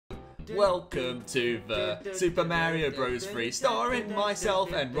Welcome to the Super Mario Bros. 3, starring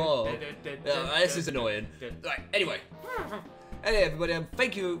myself and Rob. This is annoying. Right, anyway. Hey everybody,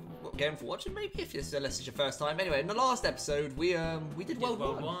 thank you again for watching. Maybe if this is your first time. Anyway, in the last episode, we did World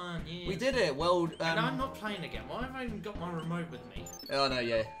 1. Yeah. We did it. World. And I'm not playing again. Why have I even got my remote with me? Oh no,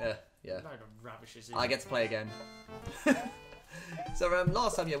 yeah. Load of rubbish is it? I get to play again. So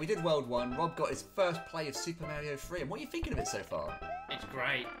last time, we did World 1. Rob got his first play of Super Mario 3. And what are you thinking of it so far? It's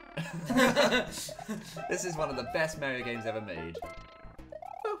great. This is one of the best Mario games ever made.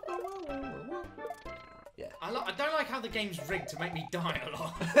 Yeah. I don't like how the game's rigged to make me die a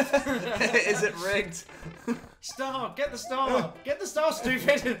lot. Is it rigged? Star! Get the star! Get the star,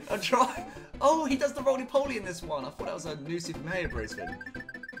 stupid! I'm trying. Oh, he does the roly-poly in this one. I thought that was a new Super Mario Bros. Thing.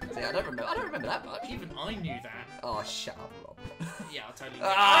 See, I don't remember that much. Even I knew that. Oh, shut up, Rob. Yeah, I'll totally.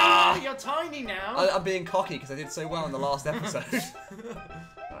 Ah! Oh, you're tiny now. I'm being cocky because I did so well in the last episode.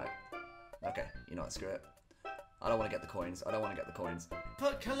 Right. Okay, you know what? Screw it. I don't want to get the coins.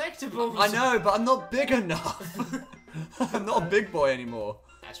 But collectibles. I know, but I'm not big enough. I'm not a big boy anymore.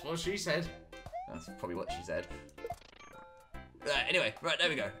 That's what she said. That's probably what she said. Anyway, right, there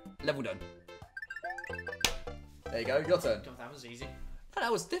we go. Level done. There you go, your turn. God, that was easy. Oh,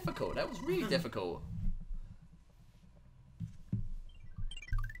 that was difficult. That was really difficult.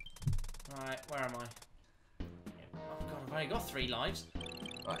 Right, where am I? Oh god, I've only got 3 lives.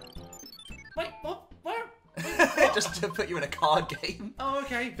 Right. Wait, what? Where? Just to put you in a card game. Oh,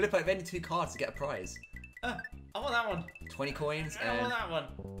 okay. Flip over any 2 cards to get a prize. I want that one. 20 coins I and... want that one.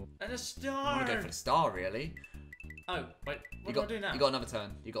 And a star. I'm gonna go for the star, really. Oh, wait. What do I do now? You got another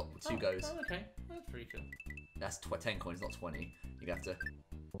turn. You got 2 goes. Oh, okay. That's pretty cool. That's 10 coins, not 20. You have to...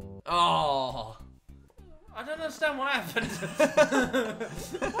 Oh! I don't understand what happened.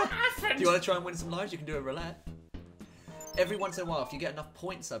 What happened? Do you want to try and win some lives? You can do a roulette. Every once in a while, if you get enough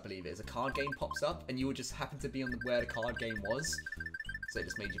points, I believe it is, a card game pops up, and you would just happen to be on where the card game was. So it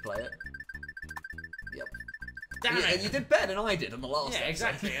just made you play it. Yep. Damn it! And you did better than I did on the last episode.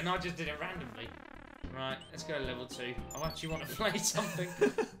 Exactly, and I just did it randomly. Right, let's go to level 2. I actually want to play something.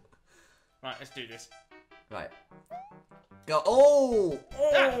 Right, let's do this. Right. Go. Oh!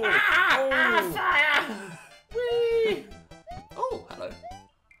 Oh! Fire! Whee! Oh, hello.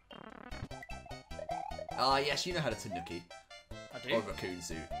 Ah, yes, you know how to Tanuki. I do. Or raccoon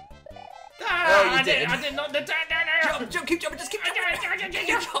suit. Ah, Oh, you did. I did not. Jump, keep jumping, just keep jumping.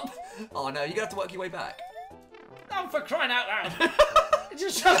 Jump. Oh no, you're gonna have to work your way back. Oh, for crying out loud!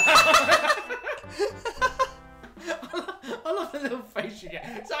 Just shut up! I love the little face you get.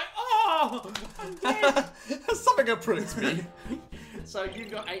 It's like, oh! I'm dead. Something approached me. So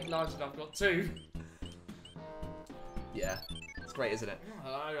you've got 8 lives and I've got 2. Yeah, it's great, isn't it?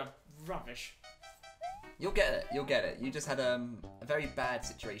 Oh, rubbish. You'll get it. You'll get it. You just had a very bad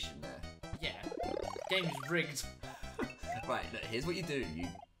situation there. Yeah. Game's rigged. Right. Look, here's what you do. You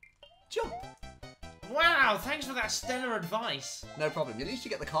jump. Wow, thanks for that stellar advice. No problem. At least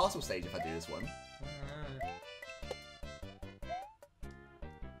you get the castle stage if I do this one.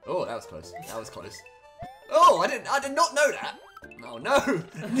 Oh, that was close. That was close. Oh, I did not know that. Oh no,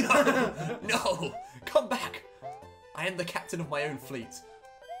 no, no! Come back. I am the captain of my own fleet.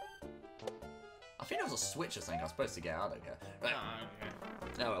 I think there was a switch or something I was supposed to get. I don't care. Right.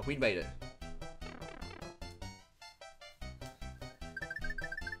 Oh, well, we made it.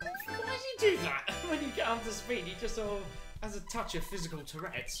 Why do you do that? When you get up to speed, you just sort of has a touch of physical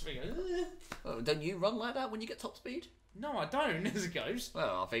Tourette's. Oh, don't you run like that when you get top speed? No, I don't, as it goes.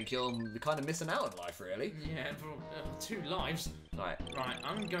 Well, I think you're kind of missing out on life, really. Yeah, but 2 lives. Right. Right,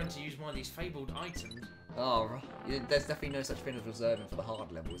 I'm going to use one of these fabled items. Oh, right. There's definitely no such thing as reserving for the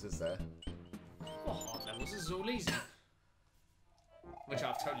hard levels, is there? What hard levels? This is all easy. Which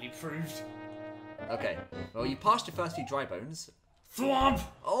I've totally proved. Okay. Well, you passed your first few dry bones. Thwomp!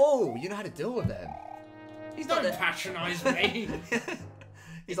 Oh, you know how to deal with them. He's Don't not patronise me.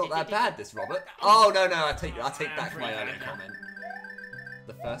 He's not that bad, this Robert. Oh no, I take back my earlier comment.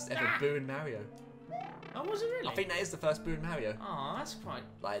 The first ever Boo in Mario. Oh, was it really? I think that is the first Boo in Mario. Oh, that's quite.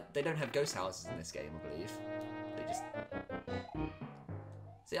 Like, they don't have ghost houses in this game, I believe. They just.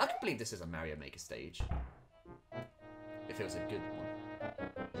 See, I can believe this is a Mario Maker stage. If it was a good one.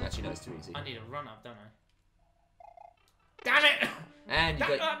 Actually, no, it's too easy. I need a run up, don't I? Damn it! And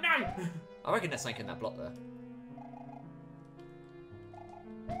you got. No! I reckon there's something in that block there.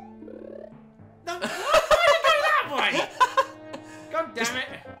 No, why did you go that way? God damn it!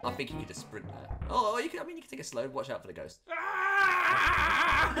 I think you could just sprint there. Oh, you can. I mean, you can take it slow. Watch out for the ghost.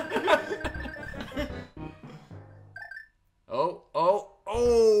 Oh!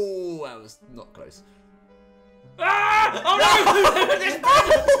 That was not close. Oh no!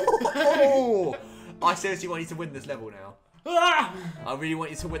 I seriously want you to win this level now. Ah! I really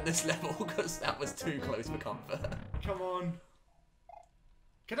want you to win this level because that was too close for comfort. Come on.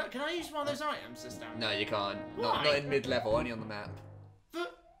 Can I use one of those items this time? No, you can't. Why? Not in mid-level, only on the map.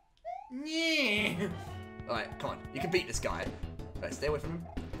 But... Yeah. Alright, come on. You can beat this guy. Right, stay away from him.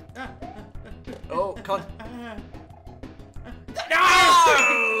 Ah. Oh, come on. No!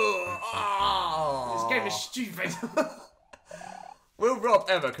 Oh! This game is stupid. Will Rob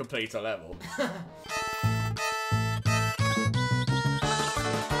ever complete a level?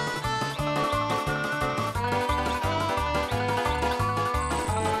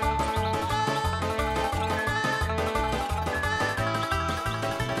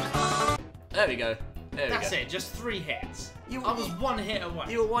 There we go. There we go. That's it, just 3 hits. I was 1 hit away.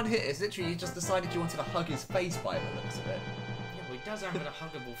 You were 1 hit. It's literally you just decided you wanted to hug his face by the looks of it. Yeah, well, he does have a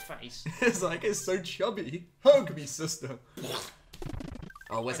huggable face. It's like, it's so chubby. Hug me, sister.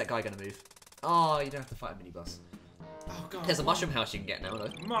 Oh, where's that guy gonna move? Oh, you don't have to fight a minibus. Oh, God. There's a mushroom house you can get now,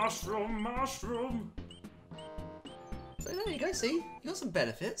 though. Mushroom. So there you go, see? You got some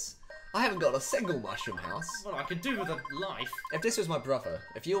benefits. I haven't got a single mushroom house. Well, I could do with a life. If this was my brother,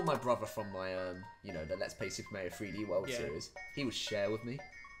 if you were my brother from my, you know, the Let's Play Super Mario 3D World series, he would share with me.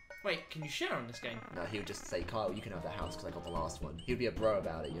 Wait, can you share on this game? No, he would just say, Kyle, you can have the house because I got the last one. He'd be a bro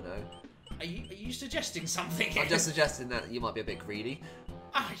about it, you know? Are you suggesting something? I'm just suggesting that you might be a bit greedy.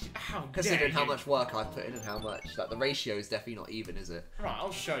 How Considering dare how you. much work I've put in and how much, like, the ratio is definitely not even, is it? Right,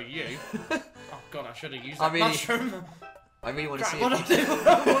 I'll show you. Oh, God, I should have used that I really- mushroom. I really want to see What it. I do?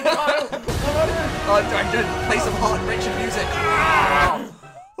 Kyle, Oh, Brandon, play some heart-wrenching music.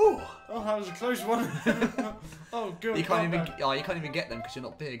 Ooh. Oh, that was a close one. Oh, good. You can't even. Oh, you can't even get them because you're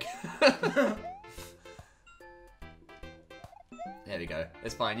not big. There we go.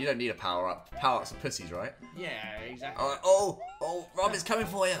 It's fine. You don't need a power up. Power ups are pussies, right? Yeah, exactly. Oh, Rob is coming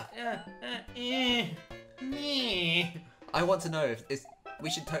for you. I want to know if it's. We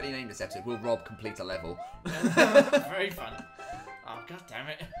should totally name this episode. Will Rob complete a level? Very fun. Oh, God damn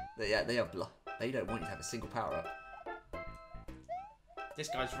it. Yeah, they have. They don't want you to have a single power up. This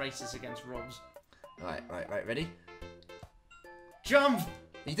guy's racist against Rob's. Right. Ready? Jump!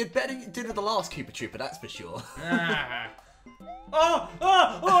 You did better than you did with the last Koopa Trooper, that's for sure. Oh!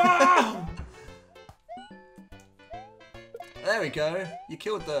 There we go. You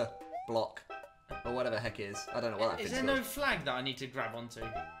killed the block. Or whatever the heck is. I don't know what that Is thing's there called. no flag that I need to grab onto?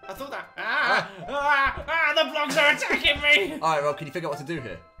 I thought that. The blocks are attacking me! Alright, Rob, can you figure out what to do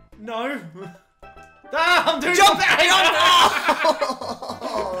here? No! I'm doing Jump! something!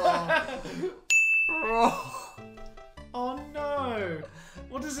 Oh no!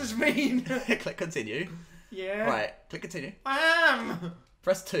 What does this mean? Click continue. Yeah. Right, click continue. I am!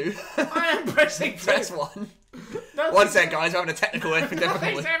 Press 2. I am pressing Press 1. One sec, guys, we're having a technical Nothing's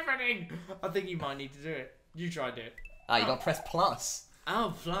difficulty. happening! I think you might need to do it. You try do it. Ah, you got to press plus.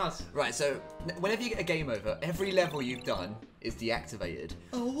 Oh, plus. Right, so whenever you get a game over, every level you've done is deactivated.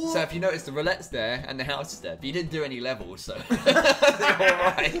 Oh, so if you notice, the roulette's there and the house is there, but you didn't do any levels, so they're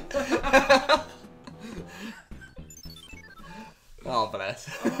alright. Oh, bless.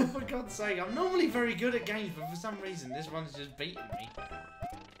 Oh, for God's sake. I'm normally very good at games, but for some reason, this one's just beating me.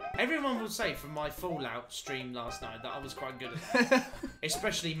 Everyone will say from my Fallout stream last night that I was quite good at that.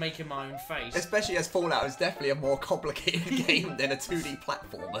 Especially making my own face. Especially as Fallout is definitely a more complicated game than a 2D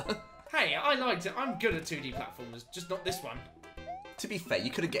platformer. Hey, I liked it. I'm good at 2D platformers, just not this one. To be fair, you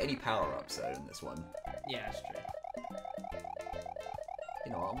couldn't get any power-ups though in this one. Yeah, that's true.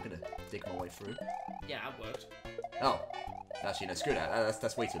 You know what, I'm gonna dig my way through. Yeah, that worked. Oh. Actually, no, screw that.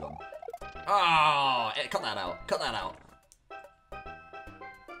 That's way too long. Oh, cut that out. Cut that out.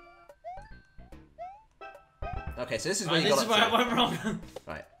 Okay, so this is where you got this is where up I to. went wrong.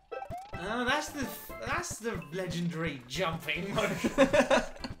 Right. Oh, that's the legendary jumping motion.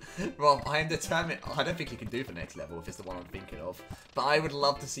 Rob, I am determined. I don't think you can do the next level if it's the one I'm thinking of, but I would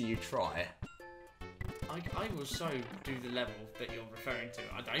love to see you try. I will so do the level that you're referring to.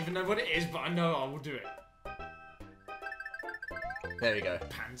 I don't even know what it is, but I know I will do it. There we go.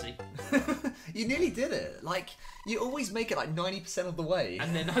 Pansy. You nearly did it. Like, you always make it like 90% of the way.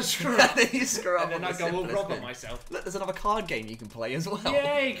 And then I screw And up. then you screw up. And then on I the go all simplest rob bit. on myself. Look, there's another card game you can play as well.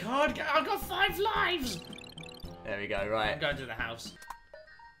 Yay, card game. I've got 5 lives. There we go, right. I'm going to the house.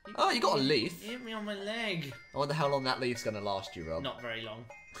 Oh, you got a leaf. Hit me on my leg. I wonder how long that leaf's going to last you, Rob. Not very long.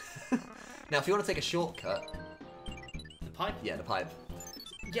 Now, if you want to take a shortcut... The pipe? Yeah, the pipe.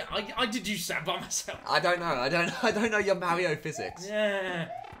 Yeah, I did use that by myself. I don't know. I don't know your Mario physics. Yeah.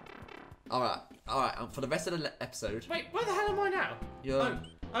 Alright. For the rest of the episode... Wait, where the hell am I now? You're...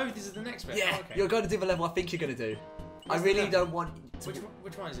 Oh, this is the next bit. Yeah, Oh, okay. you're going to do the level I think you're going to do. I What's the really level? don't want...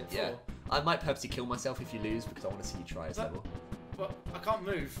 Which one is it for? Yeah. I might purposely kill myself if you lose because I want to see you try this level. But I can't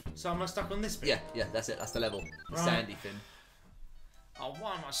move, so am I stuck on this bit? Yeah, yeah, that's it. That's the level. The sandy thing. Oh,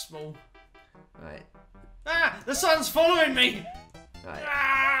 why am I small? Right. Ah! The sun's following me! Right.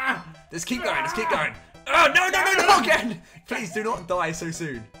 Ah! Let's keep going. Let's keep going. Oh, no, no, no, no, again! Please do not die so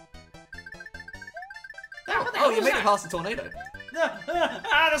soon. Oh, you made it past the tornado.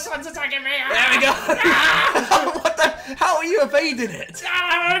 The sun's attacking me! There we go! What the? How are you evading it?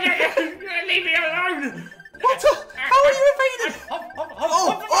 Leave me alone! What the? How are you evading?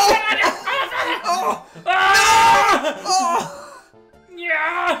 Oh!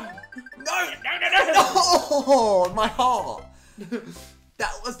 Yeah! No! Oh, my heart!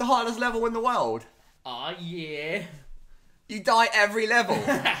 That was the hardest level in the world. Oh, yeah. You die every level.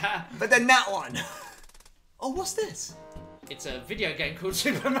 But then that one. Oh, what's this? It's a video game called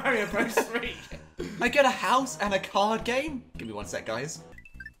Super Mario Bros. 3. I get a house and a card game? Give me one sec, guys.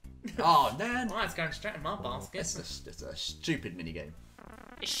 Oh, man. Well, it's going straight in my basket. It's a stupid minigame.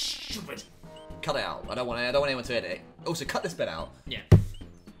 It's stupid. Cut it out. I don't want anyone to edit it. Also, cut this bit out. Yeah.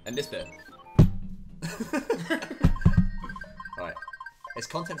 And this bit. Right. Its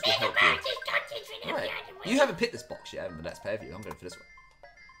contents will help you. Right. You haven't picked this box yet in the Let's Play of you. I'm going for this one.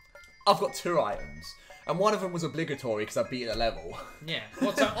 I've got 2 items. And one of them was obligatory because I beat a level. Yeah.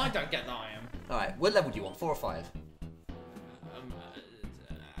 Well, so I don't get that I am. Alright, what level do you want? 4 or 5?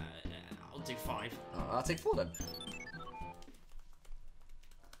 I'll do 5. I'll take 4 then.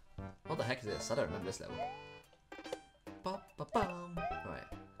 What the heck is this? I don't remember this level. Ba-ba-bum. Right.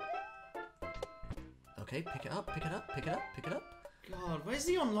 Okay, pick it up, pick it up, pick it up, pick it up. God, where's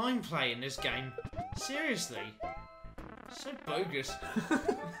the online play in this game? Seriously. So bogus.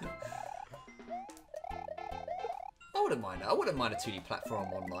 I wouldn't mind that. I wouldn't mind a 2D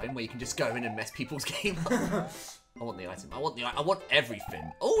platform online where you can just go in and mess people's game up. I want the item. I want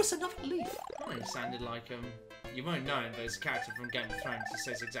everything. Oh, it's another leaf. Oh, it sounded like you won't know him, but it's a character from Game of Thrones who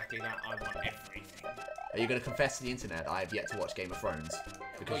says exactly that. I want everything. Are you going to confess to the internet I have yet to watch Game of Thrones?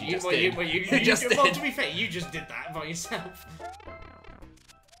 Because Well, you just did. you just did. Well, to be fair, you just did that by yourself.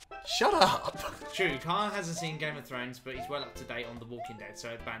 Shut up. True, Kyle hasn't seen Game of Thrones, but he's well up to date on The Walking Dead, so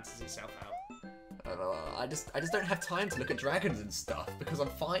it balances itself out. I just don't have time to look at dragons and stuff because I'm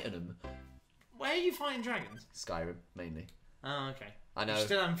fighting them. Where are you fighting dragons? Skyrim, mainly. Oh, okay. I know. You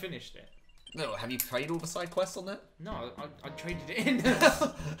still haven't finished it. No, have you played all the side quests on that? No, I traded it in.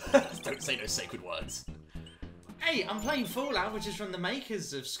 Don't say those sacred words. Hey, I'm playing Fallout, which is from the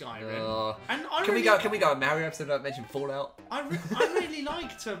makers of Skyrim. And Can we go a Mario episode without mentioning Fallout? I really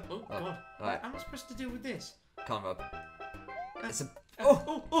like to. Oh God! Right. What am I supposed to do with this? Can't rub. It's a.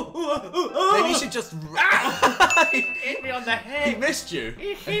 Oh! Maybe you should just. He hit me on the head. He missed you.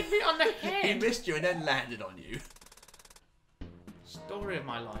 He hit me on the head. He missed you and then landed on you. Story of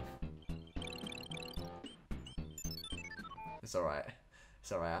my life. It's alright.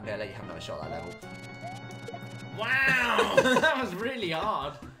 It's alright. I'm gonna let you have another shot at that level. Wow! That was really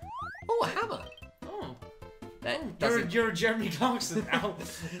hard. Oh, a hammer. Oh. You're a Jeremy Clarkson now.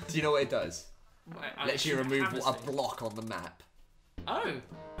 Do you know what it does? I Lets you remove a block on the map. Oh.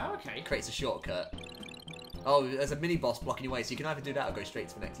 Oh, okay. Creates a shortcut. Oh, there's a mini boss blocking your way, so you can either do that or go straight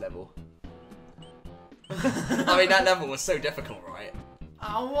to the next level. I mean, that level was so difficult, right?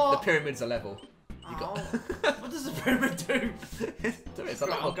 Oh, what? The pyramid's a level. What does the pyramid do?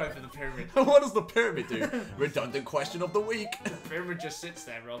 I'll go for the pyramid. What does the pyramid do? Redundant question of the week. The pyramid just sits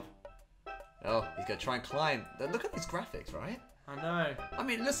there, Rob. Oh, he's gonna try and climb. Look at these graphics, right? I know. I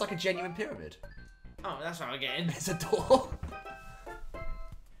mean, it looks like a genuine pyramid. Oh, that's how I get in. It's a door.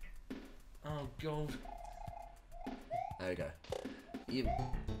 Oh God. There we go.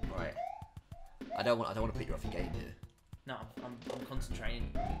 Right. I don't want to put you off your game here. No, I'm concentrating.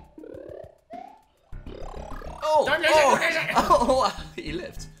 Oh! Don't lose it! Don't lose it! Oh! You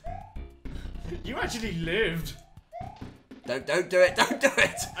lived. You actually lived. Don't do it! Don't do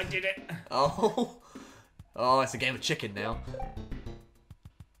it! I did it. Oh! Oh, it's a game of chicken now.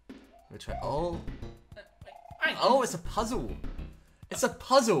 Oh! Oh, it's a puzzle. It's a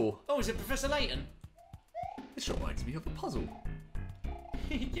puzzle. Oh, is it Professor Layton? This reminds me of a puzzle.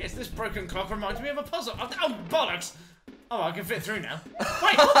 Yes, this broken clock reminds me of a puzzle. Oh, bollocks! Oh, I can fit through now.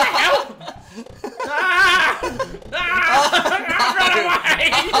 Wait, what the hell? Run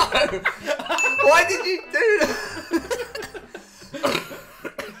away! Why did you do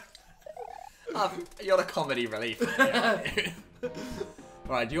that? You're the comedy relief.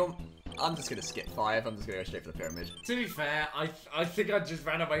 Right, do you want... I'm just gonna skip 5. I'm just gonna go straight for the pyramid. To be fair, I think I just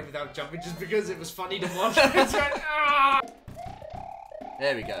ran away without jumping just because it was funny to watch. It's like, ah!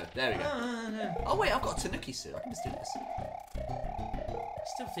 There we go. There we go. Oh wait, I've got a Tanuki suit. I can just do this.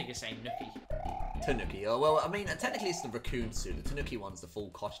 still think it's saying Nookie. Tanuki. Oh, well, I mean, technically it's the raccoon suit. The Tanuki one's the full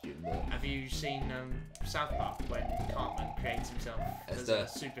costume. But... Have you seen South Park when Cartman creates himself as a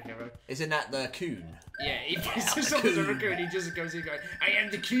superhero? Isn't that the coon? Yeah, he gets himself as a raccoon. He just goes in going, I am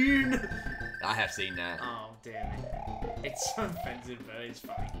the coon! I have seen that. Oh, dear me. It's so offensive, but it's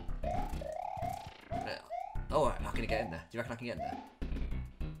funny. Oh, I'm not going to get in there. Do you reckon I can get in there?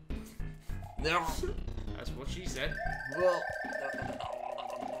 No. That's what she said. Well,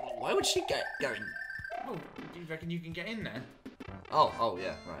 why would she go in? Oh, do you reckon you can get in there? Oh,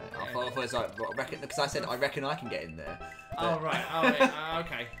 yeah, right. I thought it was like, because I said I reckon I can get in there. But... Oh, right. Oh, yeah,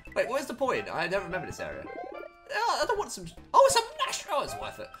 okay. Wait, what is the point? I don't remember this area. I don't want some... Oh, it's a mushroom! Oh, it's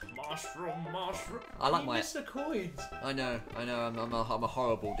worth it. Mushroom. I like you missed the coins. I know. I'm a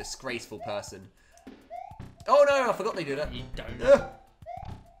horrible, disgraceful person. Oh, no, I forgot they do that. You don't.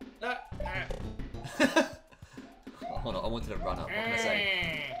 Hold on, I wanted to run up. What can I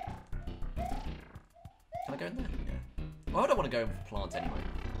say? Can I go in there? Yeah. Well, I don't want to go in for plants anyway.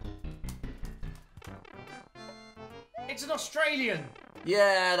 It's an Australian.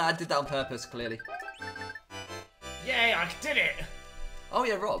 Yeah, I did that on purpose, clearly. Yay, I did it. Oh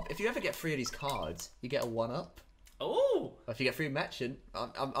yeah, Rob, if you ever get 3 of these cards, you get a 1-up. Oh! If you get 3 merchant,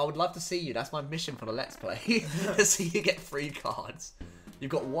 I would love to see you. That's my mission for the Let's Play. To see you get 3 cards.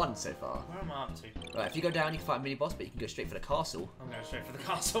 You've got 1 so far. Where am I up to? Right, if you go down, you can fight a mini-boss, but you can go straight for the castle. I'm going straight for the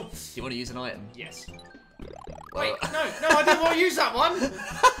castle. Do you want to use an item? Yes. Well, Wait, no, I didn't want to use that one!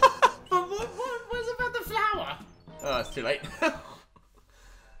 But what's about the flower? Oh, it's too late.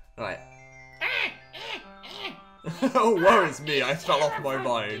 Right. Oh, woe is me, I fell off my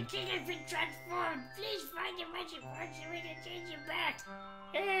mind. The king has been transformed. Please find the magic word so we can change him back.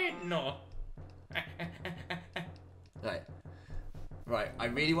 No. Right, I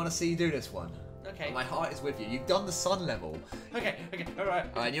really want to see you do this one. Okay. My heart is with you. You've done the sun level. Okay, alright.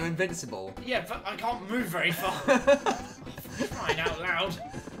 And you're invincible. Yeah, but I can't move very far. Crying out loud.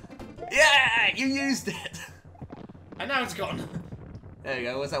 Yeah, you used it. And now it's gone. There you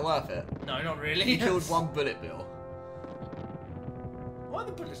go, was that worth it? No, not really. You killed 1 bullet bill. Why are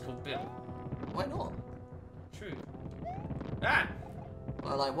the bullets called Bill? Why not? True. Ah!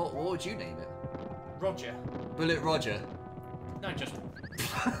 Well, like, what would you name it? Roger. Bullet Roger. No, just...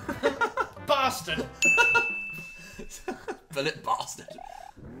 Bastard! Bullet bastard.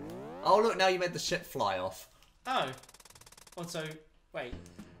 Oh, look, now you made the ship fly off. Oh. Well, so... Wait.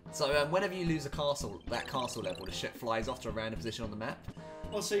 So, whenever you lose a castle, that castle level, the ship flies off to a random position on the map.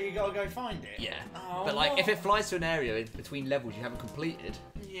 Well, so you gotta go find it? Yeah. Oh, But, like, if it flies to an area in between levels you haven't completed,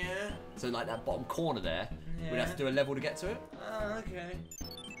 Yeah. so, like, that bottom corner there, we'd Yeah. have to do a level to get to it. Oh, okay.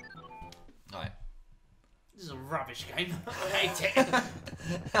 Alright. This is a rubbish game. I hate it.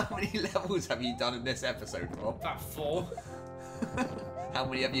 How many levels have you done in this episode, Rob? About 4. How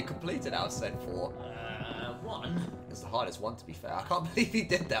many have you completed out of said 4? 1. It's the hardest one, to be fair. I can't believe he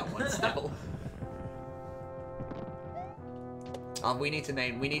did that one still. We need to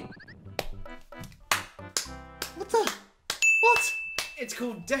name... What the... What? It's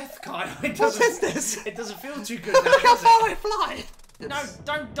called Death, Kyle. What is this? It doesn't feel too good Look now, how does far it? I fly! No,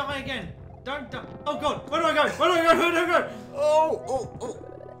 don't die again. Don't die. Oh god, where do I go? Where do I go? Where do I go? Oh!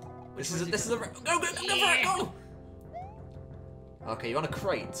 This is a... Go! Go for it! Go! Okay, you're on a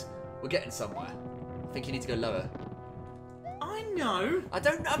crate. We're getting somewhere. I think you need to go lower. I know.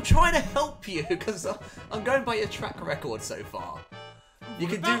 I'm trying to help you because I'm going by your track record so far. You What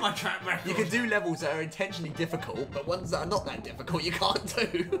can about do my track record? You can do levels that are intentionally difficult, but ones that are not that difficult you can't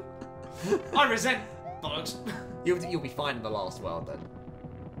do. I resent bollocks. You'll be fine in the last world then.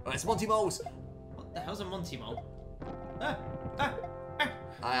 Right, it's Monty Moles. What the hell's a Monty Mole? Oh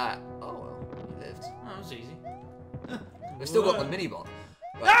well, you lived. Oh, that was easy. We've still got the mini bot.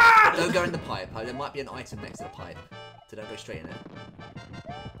 Right, don't go in the pipe. There might be an item next to the pipe. So don't go straight in it.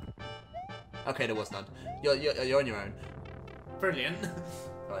 Okay, there was none. You're on your own. Brilliant.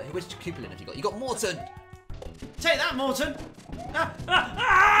 Right, which Cupulin have you got? You got Morton! Take that, Morton!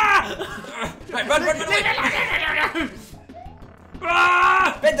 Right, run away!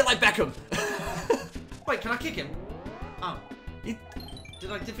 Bend it like Beckham! Wait, can I kick him? Oh. You...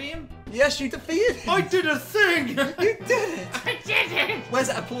 Did I defeat him? Yes, you defeated him! I did a thing! You did it! I did it! Where's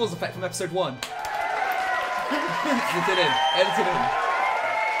that applause effect from episode 1? Edit it in. Edit it in.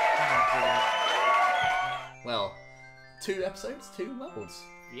 Well, 2 episodes, 2 worlds.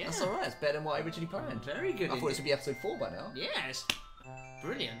 Yeah. That's alright, it's better than what I originally planned. Very good. I thought this would be episode 4 by now. Yes.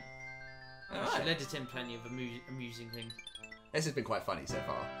 Brilliant. I Alright. should edit in plenty of amusing things. This has been quite funny so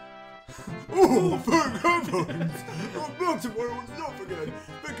far. Oh, thank heavens! I'm back to where I was not again.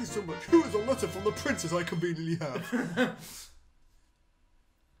 Thank you so much. Here is a letter from the princess I conveniently have.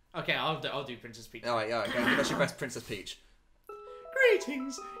 Okay, I'll do Princess Peach. Alright, go. Give us your best Princess Peach.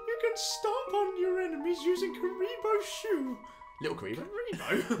 Greetings! You can stomp on your enemies using Karibo's shoe. Little Karibo?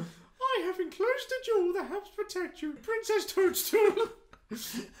 Karibo? I have enclosed a jewel that helps protect you, Princess Toadstool.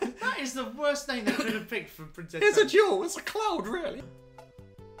 That is the worst name they could have picked for Princess It's a Toadstool. jewel, it's a cloud, really.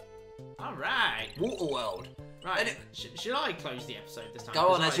 Alright. Waterworld. Right, should I close the episode this time? Go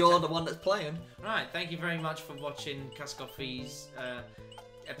on, as you're the one that's playing. Right, thank you very much for watching Caskofi's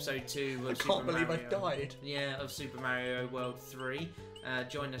episode 2 of I can't believe I died. Yeah, of Super Mario World 3.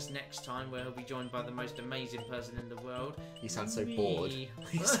 Join us next time where he'll be joined by the most amazing person in the world. You sound so Me. bored.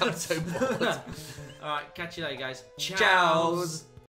 You sound so bored. Alright, catch you later, guys. Ciao.